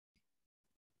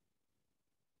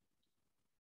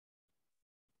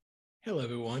Hello,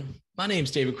 everyone. My name is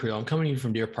David Creel. I'm coming to you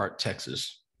from Deer Park,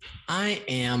 Texas. I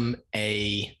am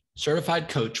a certified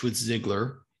coach with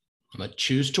Ziegler. I'm a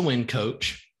choose to win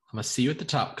coach. I'm a see you at the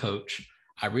top coach.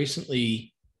 I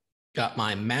recently got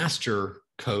my master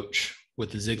coach with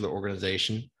the Ziegler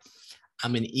organization.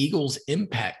 I'm an Eagles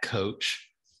impact coach,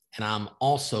 and I'm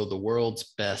also the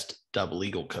world's best double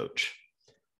eagle coach.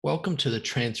 Welcome to the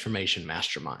Transformation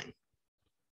Mastermind.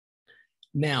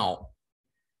 Now,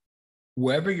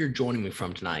 wherever you're joining me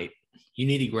from tonight, you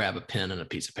need to grab a pen and a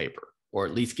piece of paper, or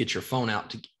at least get your phone out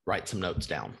to write some notes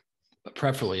down, but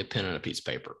preferably a pen and a piece of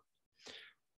paper.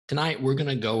 Tonight, we're going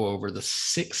to go over the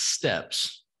 6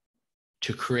 steps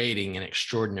to creating an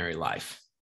extraordinary life.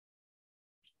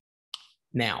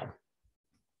 Now,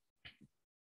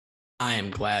 I am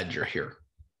glad you're here.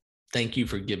 Thank you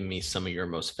for giving me some of your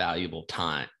most valuable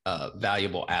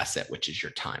asset, which is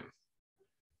your time.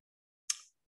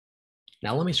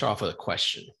 Now, let me start off with a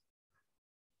question.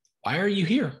 Why are you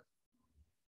here?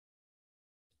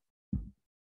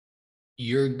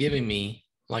 You're giving me,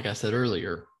 like I said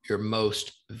earlier, your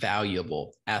most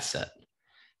valuable asset,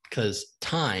 because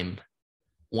time,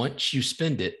 once you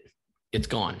spend it, it's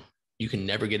gone. You can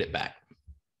never get it back.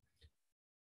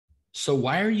 So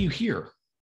why are you here?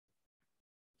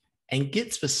 And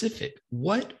get specific.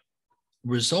 What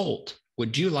result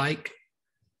would you like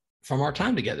from our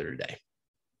time together today?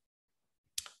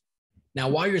 Now,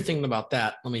 while you're thinking about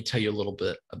that, let me tell you a little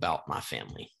bit about my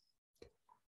family.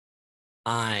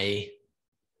 I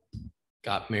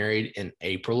got married in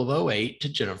April of 2008 to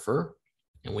Jennifer,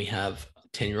 and we have a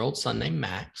 10-year-old son named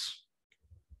Max,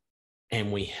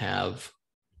 and we have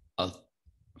a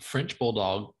French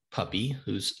bulldog puppy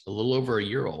who's a little over a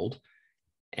year old,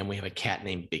 and we have a cat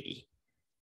named Biggie.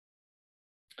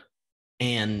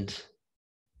 And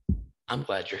I'm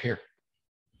glad you're here.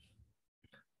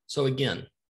 So again,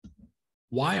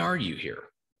 why are you here?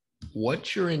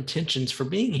 What's your intentions for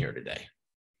being here today?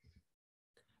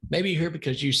 Maybe you're here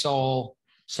because you saw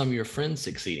some of your friends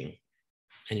succeeding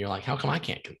and you're like, how come I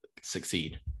can't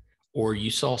succeed? Or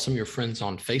you saw some of your friends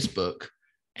on Facebook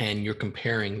and you're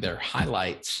comparing their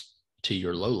highlights to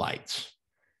your lowlights.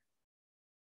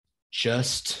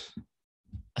 Just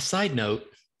a side note,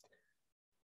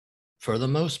 for the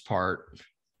most part,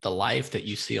 the life that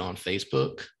you see on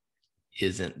Facebook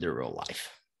isn't the real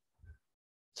life.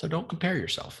 So don't compare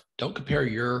yourself. Don't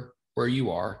compare where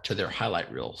you are to their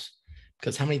highlight reels.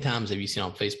 Because how many times have you seen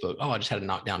on Facebook, oh, I just had a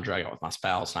knockdown drag out with my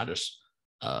spouse and I just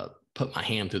put my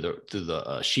hand through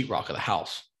the sheetrock of the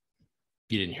house.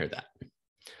 You didn't hear that.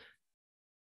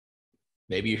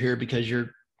 Maybe you're here because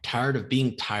you're tired of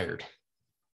being tired.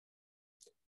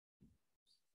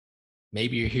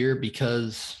 Maybe you're here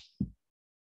because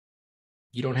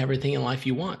you don't have everything in life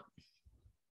you want.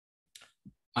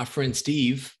 My friend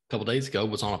Steve, a couple of days ago,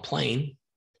 was on a plane,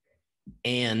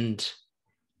 and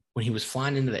when he was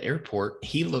flying into the airport,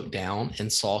 he looked down and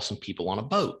saw some people on a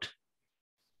boat.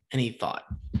 And he thought,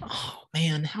 oh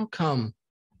man, how come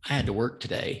I had to work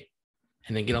today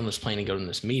and then get on this plane and go to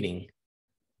this meeting?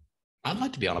 I'd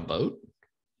like to be on a boat.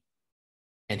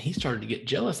 And he started to get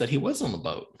jealous that he was on the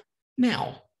boat.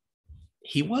 Now,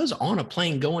 he was on a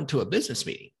plane going to a business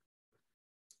meeting.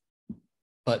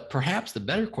 But perhaps the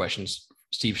better questions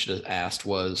Steve should have asked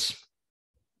was,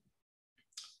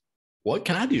 what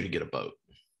can I do to get a boat?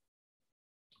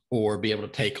 Or be able to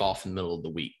take off in the middle of the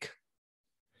week?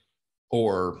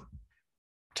 Or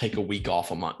take a week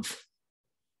off a month?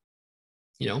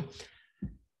 You know,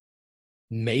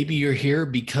 maybe you're here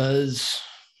because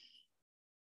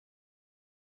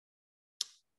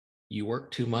you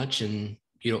work too much and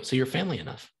you don't see your family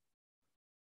enough.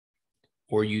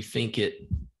 Or you think it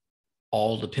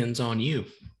all depends on you,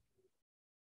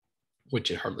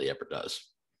 which it hardly ever does.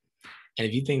 And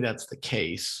if you think that's the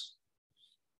case,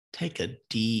 take a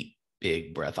deep,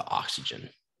 big breath of oxygen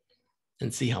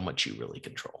and see how much you really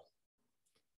control.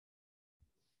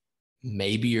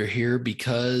 Maybe you're here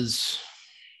because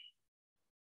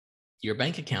your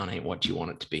bank account ain't what you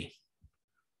want it to be.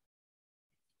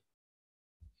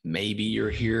 Maybe you're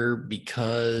here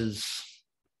because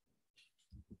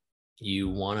you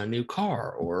want a new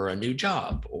car or a new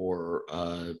job or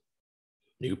a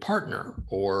new partner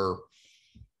or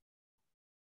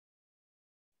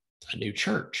a new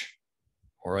church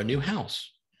or a new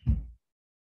house,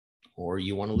 or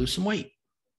you want to lose some weight,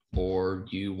 or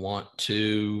you want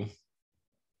to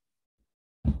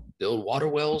build water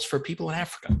wells for people in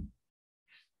Africa,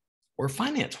 or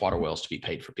finance water wells to be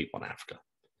paid for people in Africa.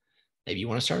 Maybe you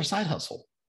want to start a side hustle.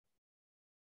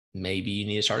 Maybe you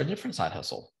need to start a different side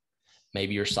hustle.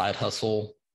 Maybe your side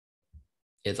hustle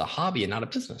is a hobby and not a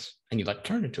business, and you'd like to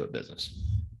turn it into a business.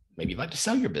 Maybe you'd like to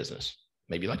sell your business.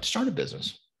 Maybe you'd like to start a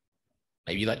business.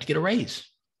 Maybe you'd like to get a raise.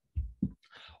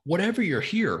 Whatever you're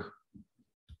here,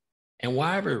 and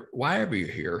wherever you're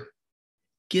here,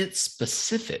 get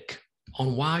specific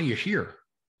on why you're here.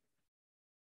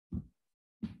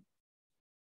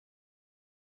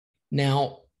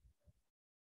 Now,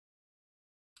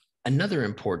 another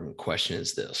important question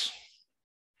is this: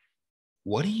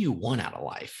 what do you want out of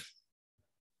life?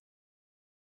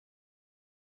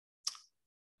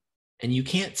 And you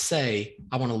can't say,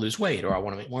 I want to lose weight, or I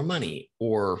want to make more money,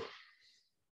 or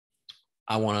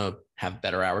I want to have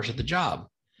better hours at the job.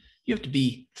 You have to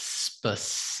be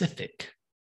specific.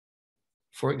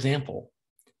 For example,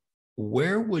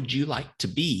 where would you like to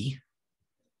be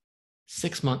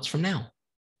 6 months from now?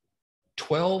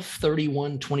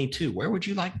 12/31/22. Where would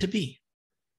you like to be?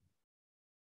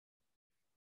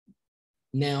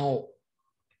 Now,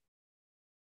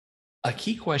 a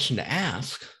key question to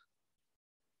ask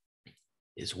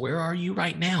is, where are you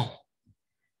right now?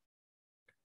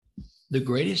 The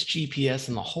greatest GPS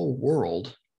in the whole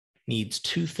world needs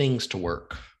two things to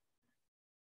work.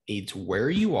 It needs where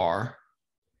you are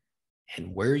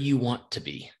and where you want to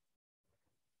be.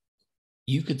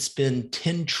 You could spend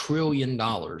 $10 trillion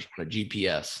on a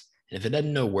GPS, and if it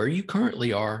doesn't know where you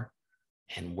currently are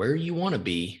and where you want to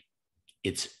be,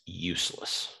 it's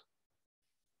useless.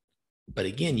 But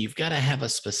again, you've got to have a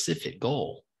specific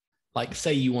goal. Like,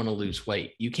 say you want to lose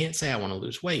weight. You can't say, I want to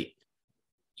lose weight.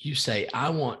 You say, I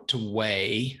want to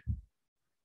weigh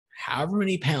however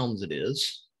many pounds it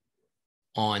is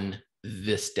on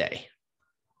this day.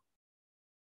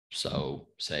 So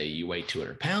say you weigh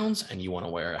 200 pounds and you want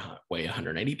to weigh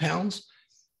 180 pounds.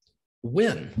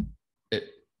 When?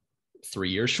 3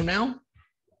 years from now?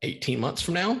 18 months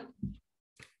from now?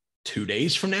 2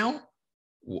 days from now?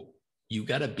 You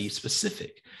got to be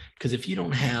specific, because if you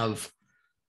don't have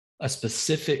a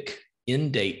specific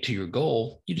end date to your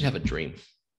goal, you just have a dream.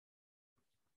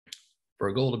 For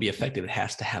a goal to be effective, it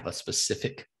has to have a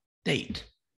specific date,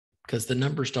 because the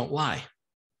numbers don't lie.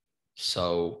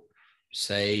 So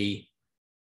say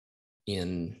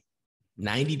in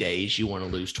 90 days, you want to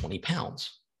lose 20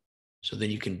 pounds. So then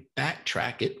you can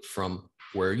backtrack it from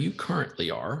where you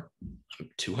currently are,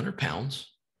 200 pounds.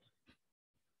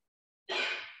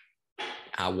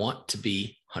 I want to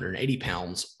be 180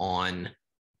 pounds on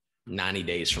 90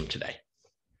 days from today.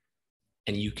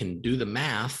 And you can do the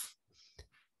math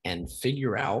and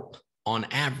figure out on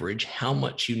average how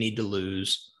much you need to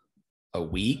lose a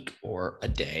week or a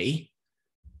day.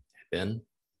 Then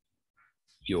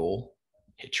you'll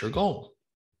hit your goal.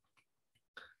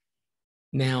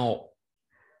 Now,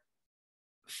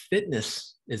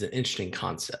 fitness is an interesting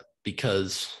concept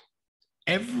because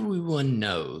everyone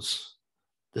knows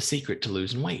the secret to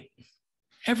losing weight.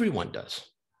 Everyone does.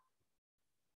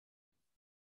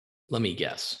 Let me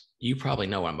guess. You probably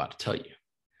know what I'm about to tell you.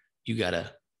 You got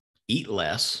to eat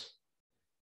less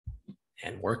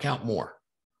and work out more.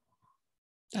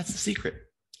 That's the secret.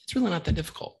 It's really not that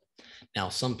difficult. Now,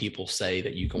 some people say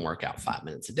that you can work out 5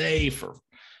 minutes a day for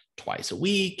twice a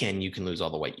week and you can lose all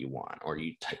the weight you want, or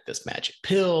you take this magic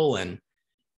pill and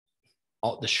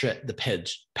all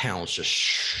the pounds just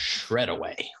shred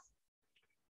away.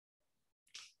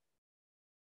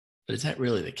 But is that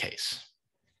really the case?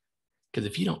 Because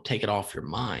if you don't take it off your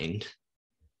mind,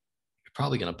 you're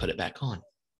probably going to put it back on.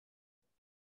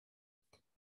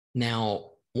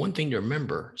 Now, one thing to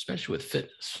remember, especially with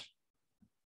fitness,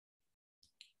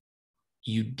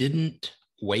 you didn't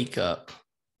wake up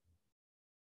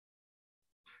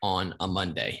on a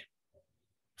Monday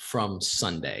from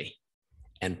Sunday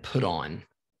and put on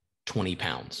 20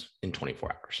 pounds in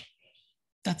 24 hours.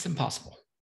 That's impossible.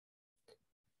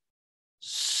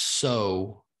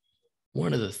 So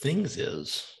one of the things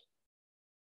is,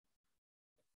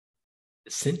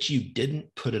 since you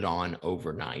didn't put it on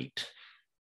overnight,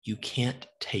 you can't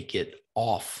take it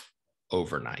off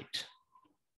overnight.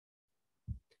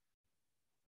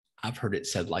 I've heard it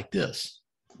said like this: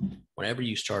 whenever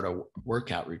you start a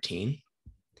workout routine,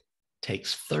 it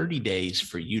takes 30 days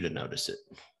for you to notice it.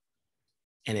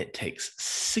 And it takes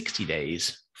 60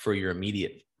 days for your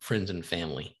immediate friends and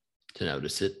family to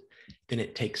notice it. Then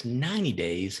it takes 90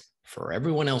 days for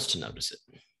everyone else to notice it.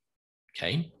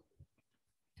 Okay?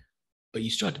 But you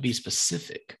still have to be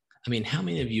specific. I mean, how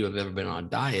many of you have ever been on a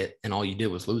diet and all you did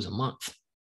was lose a month?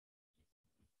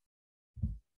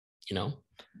 You know,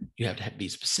 you have to be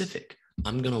specific.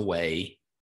 I'm going to weigh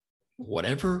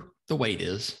whatever the weight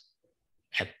is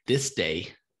at this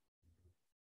day.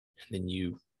 And then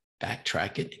you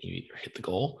backtrack it and you either hit the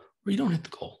goal or you don't hit the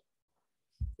goal.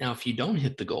 Now, if you don't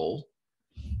hit the goal,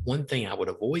 one thing I would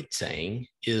avoid saying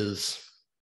is,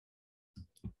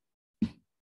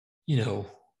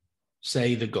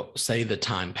 say the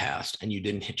time passed and you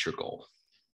didn't hit your goal.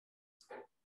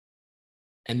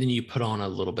 And then you put on a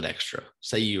little bit extra.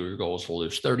 Say your goal is to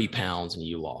lose 30 pounds and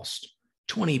you lost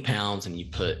 20 pounds and you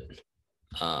put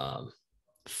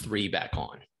 3 back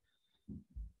on.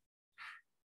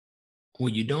 Well,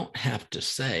 you don't have to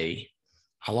say,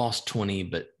 I lost 20,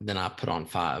 but then I put on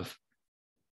 5.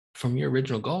 From your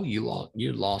original goal, you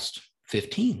lost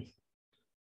 15.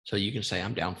 So you can say,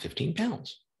 I'm down 15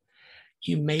 pounds.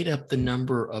 You made up the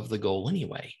number of the goal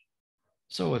anyway.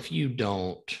 So if you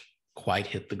don't quite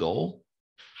hit the goal,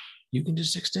 you can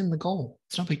just extend the goal.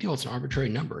 It's no big deal. It's an arbitrary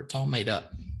number. It's all made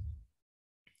up.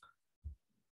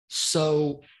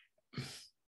 So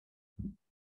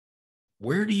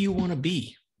where do you want to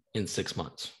be in 6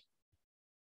 months?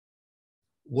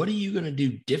 What are you going to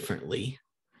do differently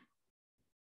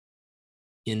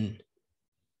in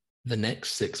the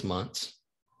next 6 months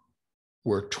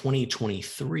where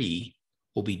 2023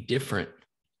 will be different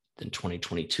than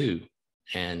 2022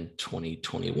 and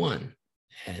 2021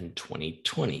 and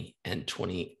 2020 and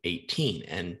 2018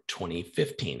 and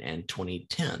 2015 and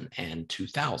 2010 and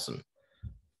 2000?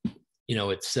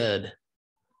 It said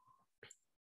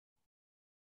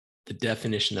the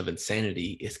definition of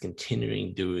insanity is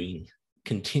continue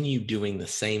doing the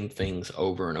same things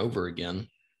over and over again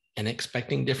and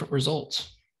expecting different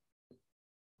results.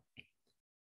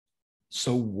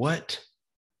 So what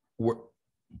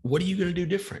are you going to do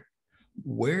different?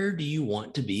 Where do you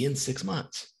want to be in 6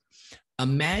 months?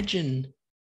 Imagine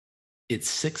it's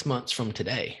 6 months from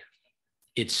today.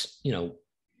 It's,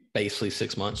 basically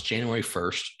 6 months, January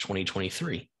 1st,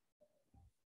 2023.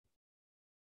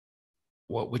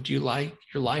 What would you like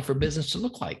your life or business to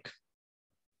look like?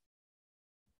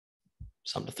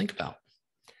 Something to think about.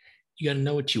 You got to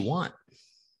know what you want.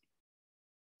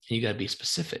 And you got to be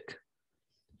specific.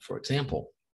 For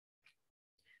example,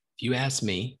 if you ask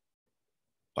me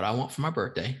what I want for my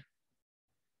birthday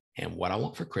and what I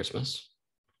want for Christmas,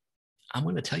 I'm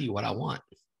going to tell you what I want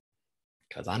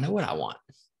because I know what I want.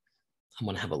 I'm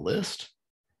going to have a list.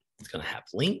 It's going to have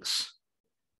links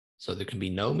so there can be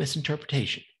no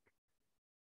misinterpretation.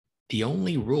 The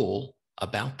only rule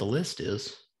about the list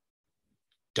is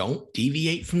don't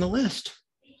deviate from the list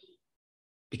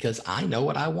because I know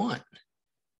what I want.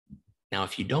 Now,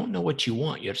 if you don't know what you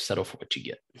want, you have to settle for what you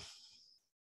get.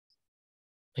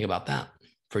 Think about that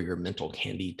for your mental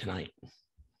candy tonight.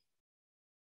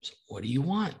 So what do you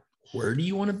want? Where do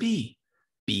you want to be?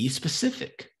 Be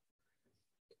specific.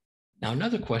 Now,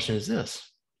 another question is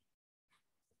this.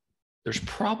 There's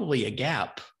probably a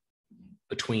gap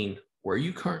between where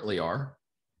you currently are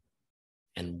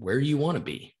and where you want to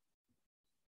be.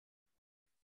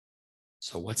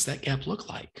 So what's that gap look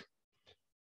like?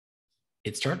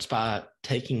 It starts by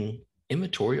taking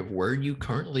inventory of where you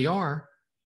currently are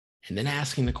and then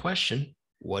asking the question,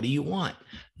 what do you want?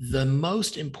 The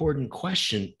most important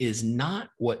question is not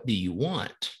what do you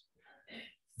want?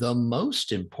 The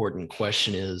most important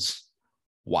question is,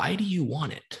 why do you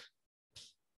want it?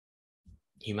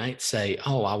 You might say,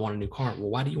 oh, I want a new car. Well,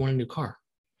 why do you want a new car?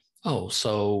 Oh,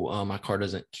 so my car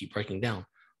doesn't keep breaking down.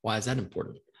 Why is that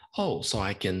important? Oh, so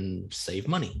I can save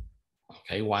money.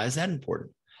 Okay, why is that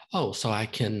important? Oh, so I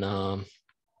can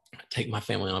take my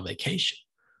family on a vacation.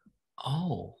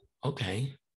 Oh,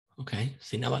 okay.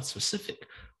 See, now that's specific.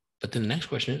 But then the next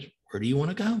question is, where do you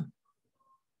want to go?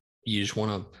 You just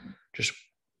want to just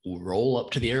roll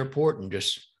up to the airport and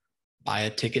just buy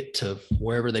a ticket to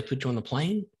wherever they put you on the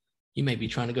plane? You may be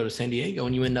trying to go to San Diego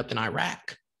and you end up in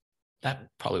Iraq. That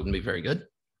probably wouldn't be very good.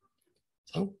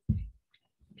 So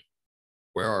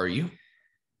where are you?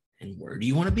 And where do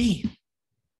you want to be?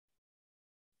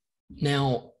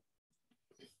 Now,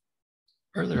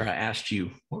 earlier I asked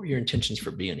you, what were your intentions for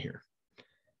being here?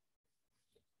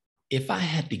 If I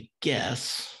had to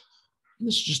guess,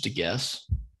 this is just a guess,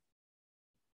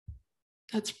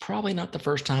 that's probably not the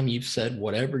first time you've said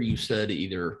whatever you said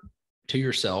either to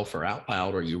yourself or out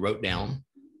loud or you wrote down.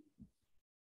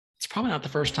 It's probably not the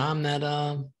first time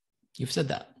that you've said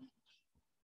that.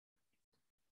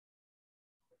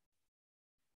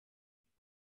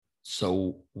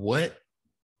 So what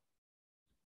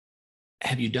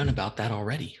have you done about that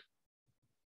already?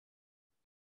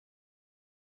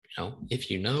 If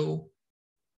you know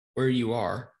where you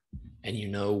are and you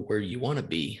know where you want to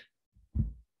be,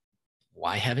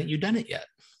 why haven't you done it yet?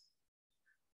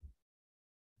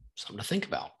 Something to think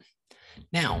about.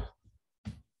 Now,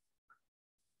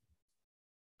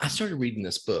 I started reading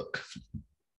this book,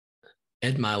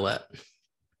 Ed Milet,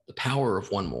 The Power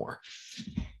of One More.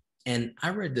 And I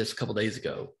read this a couple days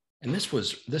ago, and this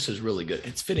is really good.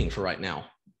 It's fitting for right now.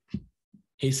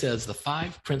 He says the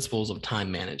 5 principles of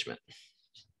time management.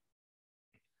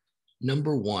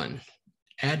 Number 1,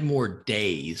 add more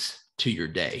days to your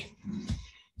day.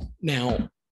 Now,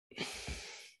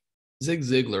 Zig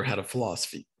Ziglar had a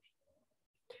philosophy.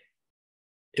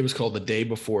 It was called the day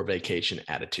before vacation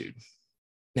attitude.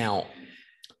 Now,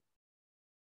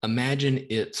 imagine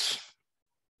it's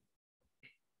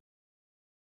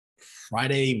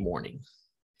Friday morning,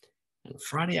 and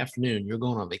Friday afternoon, you're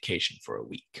going on vacation for a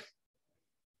week.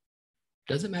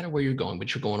 Doesn't matter where you're going,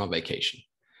 but you're going on vacation.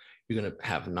 You're going to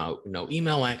have no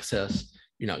email access.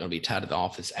 You're not going to be tied to the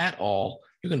office at all.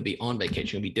 You're going to be on vacation.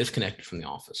 You're going to be disconnected from the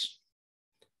office.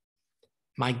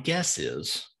 My guess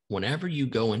is whenever you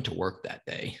go into work that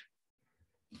day,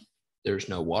 there's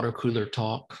no water cooler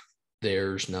talk.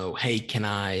 There's no, hey, can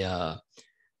I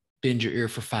bend your ear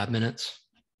for 5 minutes?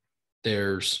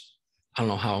 There's, I don't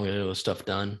know how I'm going to get this stuff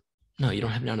done. No, you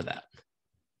don't have none of that.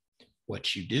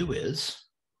 What you do is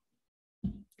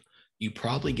you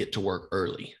probably get to work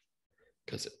early,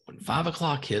 because when 5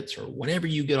 o'clock hits or whenever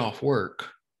you get off work,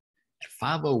 at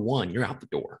 5:01, you're out the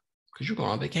door because you're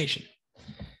going on vacation.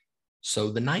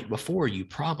 So the night before, you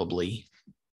probably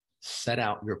set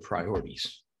out your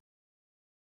priorities.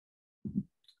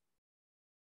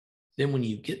 Then when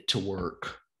you get to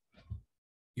work,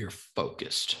 you're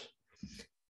focused.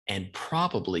 And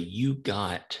probably you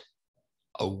got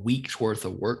a week's worth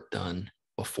of work done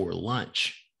before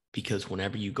lunch, because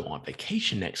whenever you go on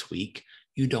vacation next week,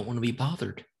 you don't want to be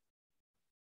bothered.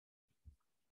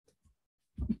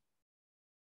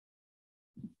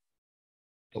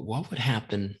 But what would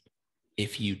happen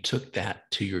if you took that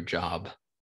to your job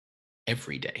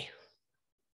every day?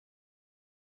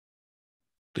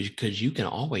 Because you can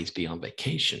always be on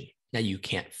vacation. Now, you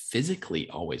can't physically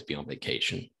always be on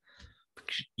vacation, but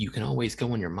you can always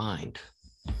go in your mind.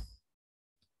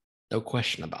 No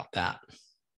question about that.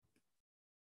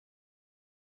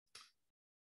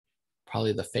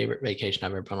 Probably the favorite vacation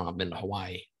I've ever been on, I've been to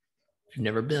Hawaii. If you've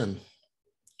never been,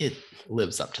 it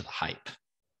lives up to the hype.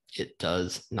 It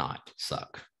does not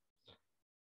suck.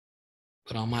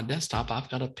 But on my desktop, I've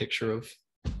got a picture of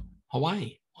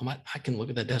Hawaii. I can look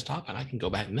at that desktop and I can go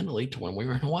back mentally to when we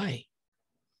were in Hawaii.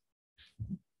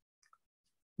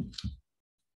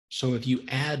 So if you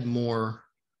add more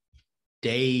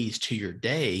days to your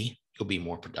day, you'll be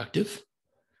more productive.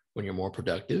 When you're more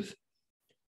productive,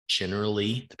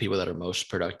 generally the people that are most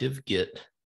productive get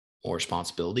more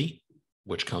responsibility,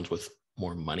 which comes with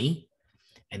more money.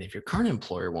 And if your current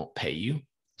employer won't pay you,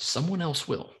 someone else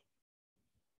will.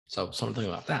 So something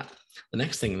about that. The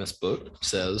next thing in this book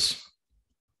says,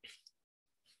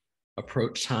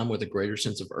 approach time with a greater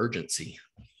sense of urgency.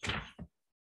 It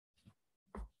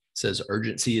says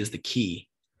urgency is the key.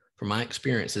 From my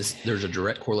experiences, there's a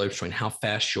direct correlation between how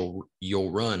fast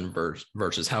you'll run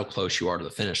versus how close you are to the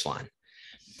finish line.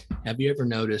 Have you ever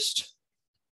noticed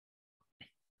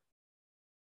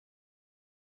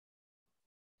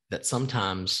that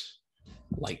sometimes,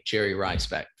 like Jerry Rice,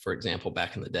 for example,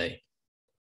 back in the day,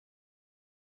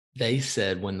 they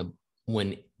said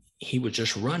when he was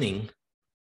just running,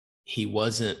 he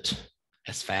wasn't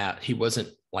as fast. He wasn't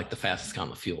like the fastest guy on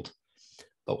the field.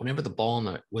 But whenever the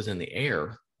ball was in the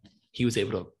air, he was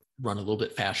able to run a little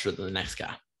bit faster than the next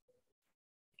guy.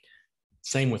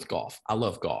 Same with golf. I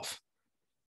love golf.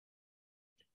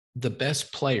 The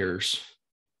best players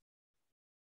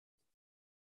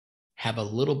have a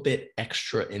little bit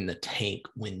extra in the tank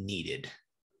when needed.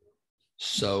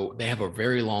 So they have a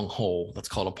very long hole that's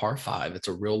called a par 5. It's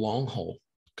a real long hole.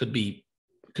 Could be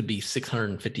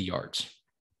 650 yards.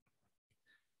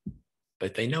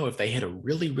 But they know if they hit a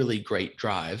really, really great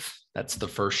drive, that's the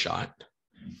first shot,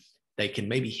 they can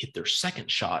maybe hit their second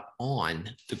shot on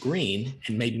the green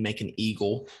and maybe make an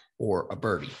eagle or a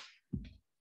birdie.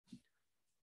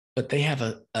 But they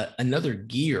have another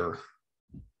gear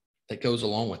that goes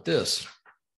along with this.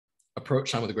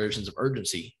 Approach time with a greater sense of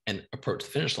urgency and approach the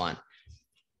finish line.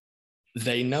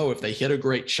 They know if they hit a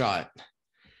great shot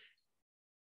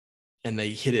and they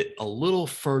hit it a little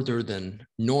further than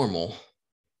normal,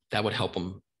 that would help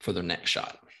them for their next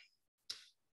shot.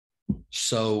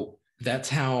 So that's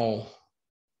how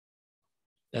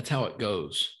it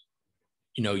goes.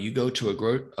 You know, you go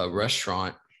to a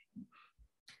restaurant.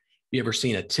 You ever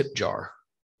seen a tip jar?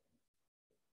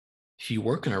 If you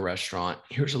work in a restaurant,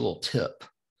 here's a little tip.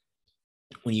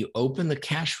 When you open the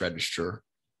cash register,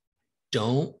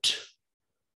 don't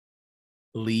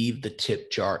leave the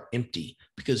tip jar empty,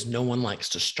 because no one likes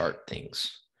to start things.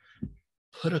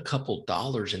 Put a couple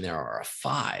dollars in there or a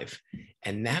 $5,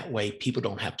 and that way people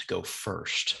don't have to go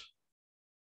first.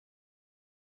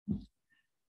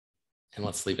 And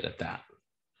let's leave it at that.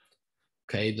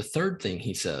 Okay. The third thing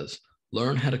he says,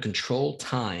 learn how to control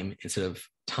time instead of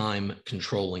time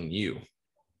controlling you.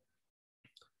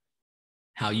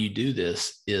 How you do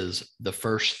this is the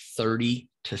first 30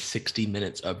 to 60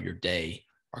 minutes of your day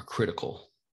are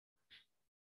critical.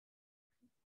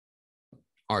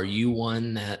 Are you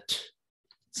one that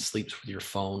sleeps with your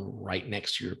phone right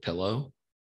next to your pillow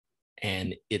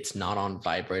and it's not on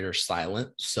vibrate or silent?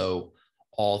 So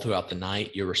all throughout the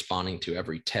night, you're responding to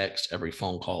every text, every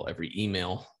phone call, every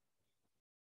email.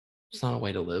 It's not a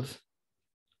way to live.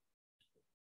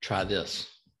 Try this.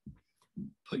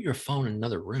 Put your phone in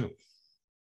another room.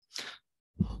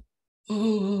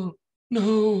 Oh,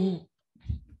 no.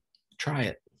 Try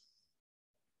it.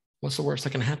 What's the worst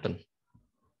that can happen?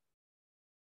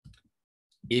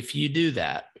 If you do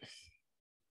that,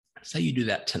 say you do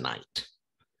that tonight,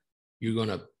 you're going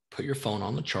to put your phone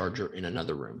on the charger in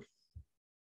another room.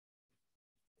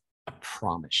 I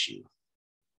promise you,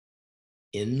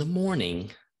 in the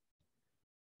morning,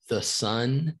 the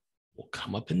sun will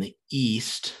come up in the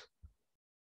east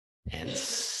and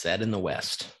set in the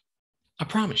west. I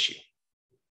promise you.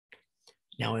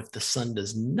 Now, if the sun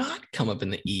does not come up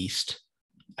in the east,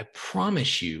 I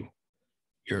promise you,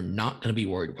 you're not going to be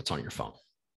worried what's on your phone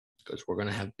because we're going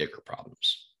to have bigger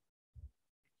problems.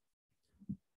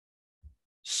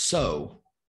 So,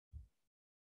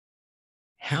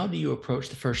 how do you approach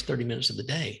the first 30 minutes of the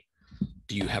day?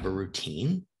 Do you have a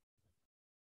routine?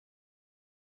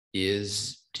 Do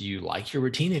you like your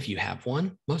routine if you have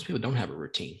one? Most people don't have a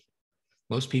routine.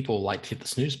 Most people like to hit the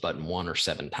snooze button 1 or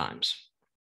 7 times.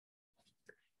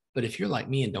 But if you're like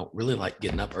me and don't really like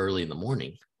getting up early in the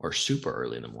morning or super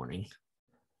early in the morning,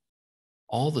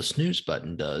 all the snooze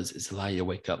button does is allow you to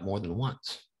wake up more than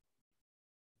once.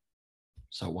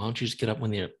 So why don't you just get up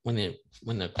when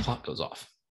the clock goes off?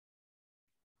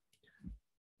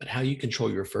 But how you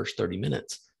control your first 30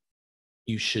 minutes,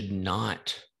 you should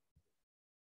not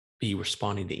be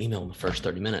responding to email in the first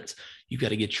 30 minutes. You got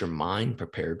to get your mind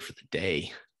prepared for the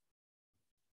day.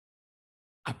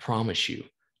 I promise you,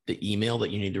 the email that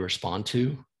you need to respond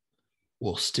to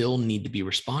will still need to be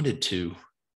responded to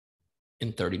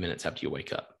in 30 minutes after you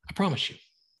wake up. I promise you.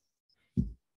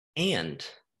 And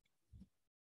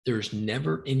there's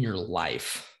never in your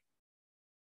life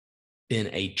been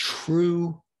a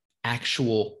true,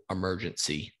 actual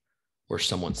emergency where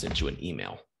someone sent you an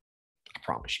email. I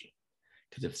promise you.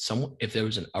 Because if there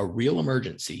was a real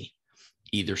emergency,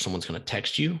 either someone's going to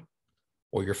text you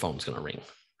or your phone's going to ring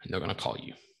and they're going to call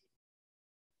you.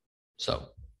 So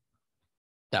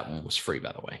that one was free,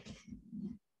 by the way.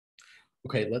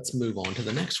 Okay, let's move on to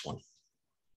the next one.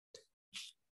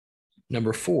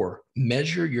 Number 4,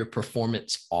 measure your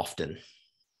performance often.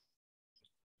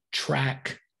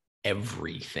 Track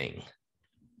everything.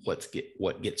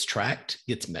 What gets tracked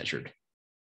gets measured.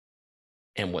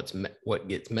 And what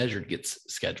gets measured gets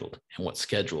scheduled. And what's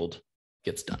scheduled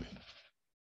gets done.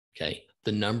 Okay,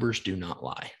 the numbers do not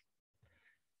lie.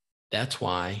 That's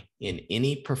why in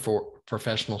any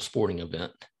professional sporting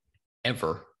event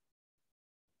ever,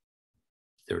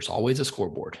 there's always a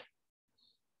scoreboard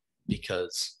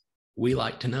because we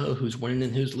like to know who's winning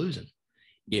and who's losing.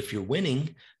 If you're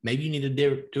winning, maybe you need to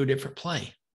do a different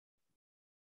play.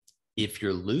 If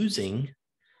you're losing,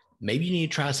 maybe you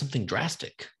need to try something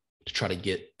drastic to try to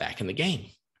get back in the game.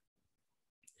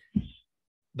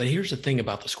 But here's the thing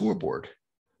about the scoreboard.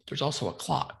 There's also a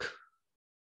clock.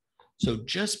 So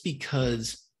just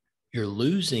because you're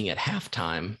losing at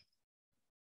halftime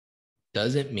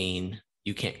doesn't mean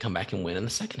you can't come back and win in the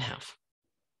second half.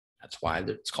 That's why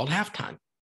it's called halftime.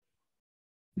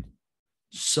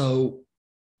 So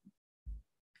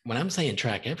when I'm saying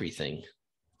track everything,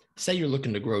 say you're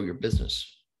looking to grow your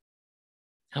business.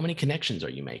 How many connections are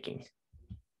you making?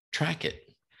 Track it.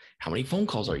 How many phone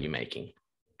calls are you making?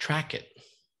 Track it.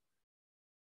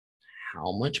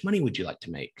 How much money would you like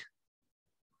to make?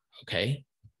 Okay,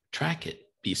 track it.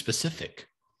 Be specific.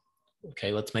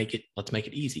 Okay, let's make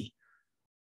it easy.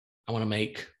 I want to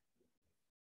make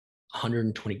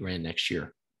 120 grand next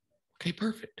year. Okay,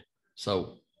 perfect.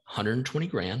 So 120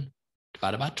 grand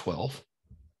divided by 12,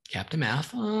 cap to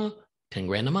math, 10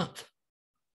 grand a month.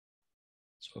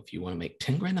 So if you want to make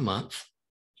 10 grand a month,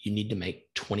 you need to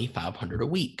make 2,500 a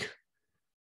week.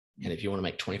 And if you want to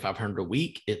make 2,500 a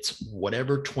week, it's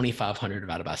whatever 2,500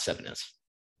 divided by 7 is.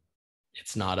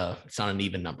 It's not an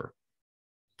even number.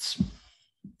 It's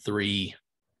 $3,500,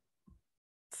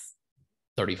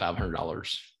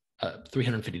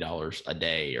 $350 a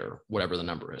day or whatever the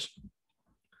number is.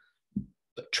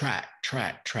 But track,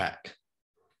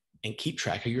 and keep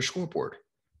track of your scoreboard.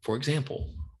 For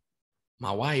example,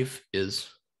 my wife is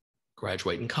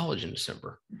graduating college in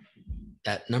December.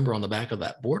 that number on the back of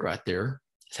that board right there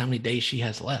is how many days she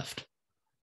has left.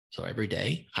 So every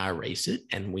day I erase it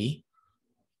and we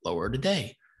lower it a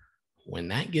day. When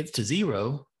that gets to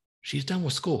 0, she's done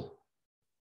with school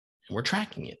and we're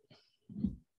tracking it.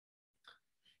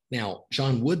 Now,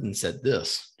 John Wooden said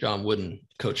this. John Wooden,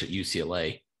 coach at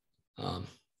UCLA,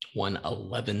 won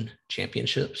 11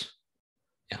 championships.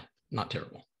 Yeah, not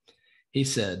terrible. He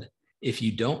said, if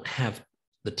you don't have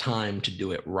the time to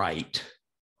do it right,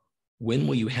 when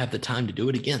will you have the time to do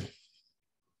it again?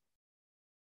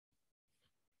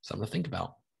 Something to think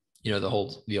about. You know,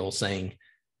 the old saying,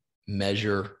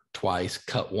 measure twice,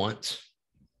 cut once.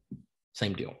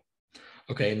 Same deal.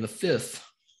 Okay, and the fifth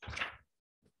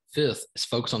is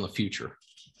focus on the future.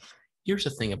 Here's the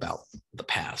thing about the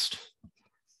past.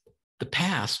 The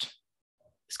past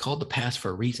is called the past for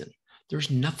a reason. There's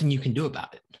nothing you can do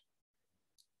about it.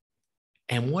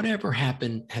 And whatever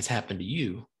has happened to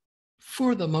you,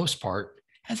 for the most part,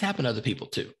 has happened to other people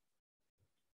too.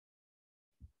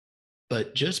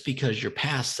 But just because your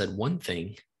past said one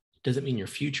thing doesn't mean your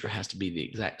future has to be the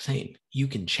exact same. You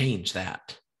can change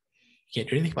that. You can't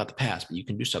do anything about the past, but you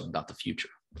can do something about the future.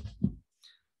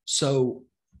 So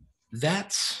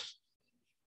that's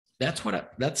the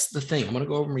thing. I'm going to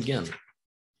go over them again.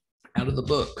 Out of the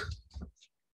book,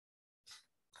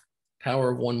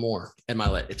 Power of One More, Ed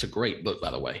Milet. It's a great book,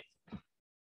 by the way.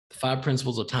 The 5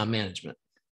 Principles of Time Management.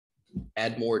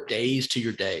 Add more days to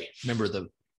your day. Remember the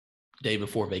day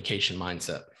before vacation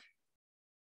mindset.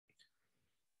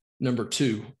 Number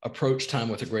 2, approach time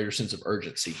with a greater sense of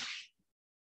urgency.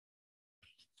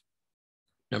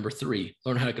 Number 3,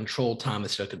 learn how to control time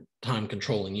instead of time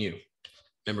controlling you.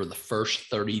 Remember, the first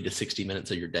 30 to 60 minutes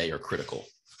of your day are critical.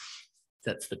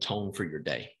 Sets the tone for your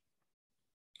day.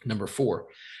 Number 4,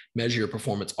 measure your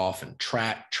performance often.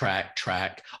 Track.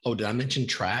 Oh, did I mention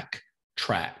track?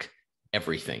 Track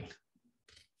everything.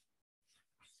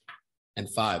 And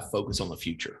 5, focus on the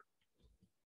future.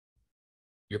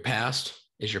 Your past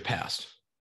is your past.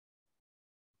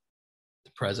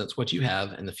 The present's what you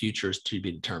have, and the future is to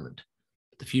be determined.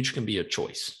 The future can be a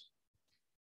choice.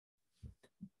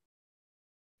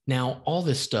 Now, all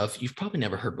this stuff you've probably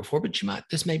never heard before, but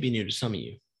this may be new to some of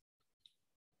you.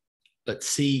 But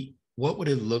see, what would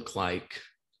it look like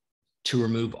to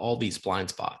remove all these blind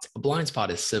spots? A blind spot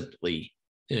is simply,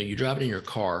 you're driving in your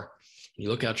car, you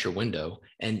look out your window,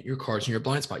 and your car's in your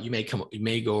blind spot. You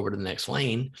may go over to the next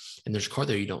lane, and there's a car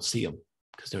there, you don't see them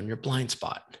because they're in your blind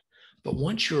spot. But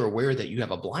once you're aware that you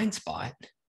have a blind spot,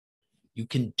 you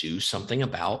can do something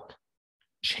about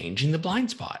changing the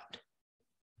blind spot.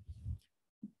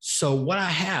 So what I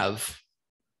have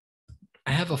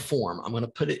a form. I'm going to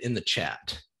put it in the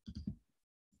chat.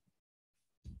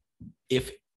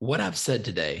 If what I've said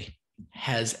today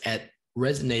has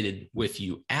resonated with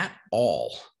you at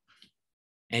all,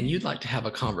 and you'd like to have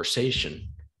a conversation,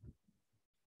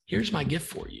 here's my gift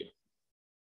for you.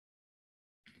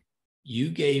 You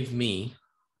gave me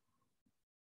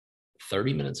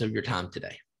 30 minutes of your time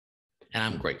today, and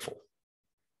I'm grateful.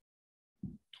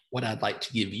 What I'd like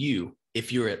to give you,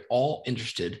 if you're at all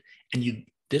interested and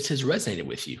this has resonated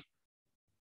with you,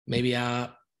 maybe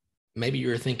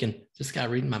you're thinking, this guy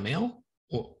reading my mail?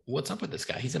 Well, what's up with this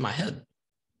guy? He's in my head.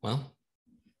 Well,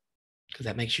 because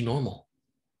that makes you normal.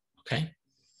 Okay.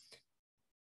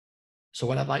 So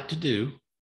what I'd like to do,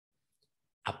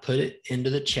 I put it into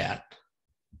the chat,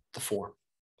 the form.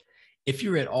 If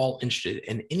you're at all interested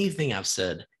and anything I've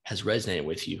said has resonated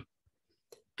with you,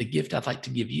 the gift I'd like to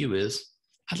give you is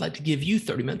I'd like to give you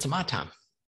 30 minutes of my time.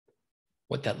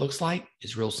 What that looks like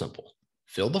is real simple.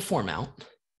 Fill the form out.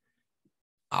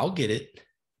 I'll get it.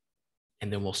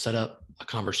 And then we'll set up a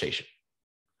conversation.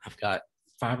 I've got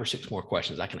 5 or 6 more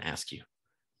questions I can ask you.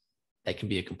 That can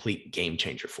be a complete game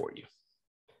changer for you.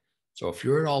 So if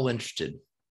you're at all interested,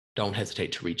 don't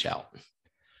hesitate to reach out.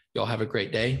 Y'all have a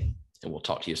great day, and we'll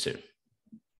talk to you soon.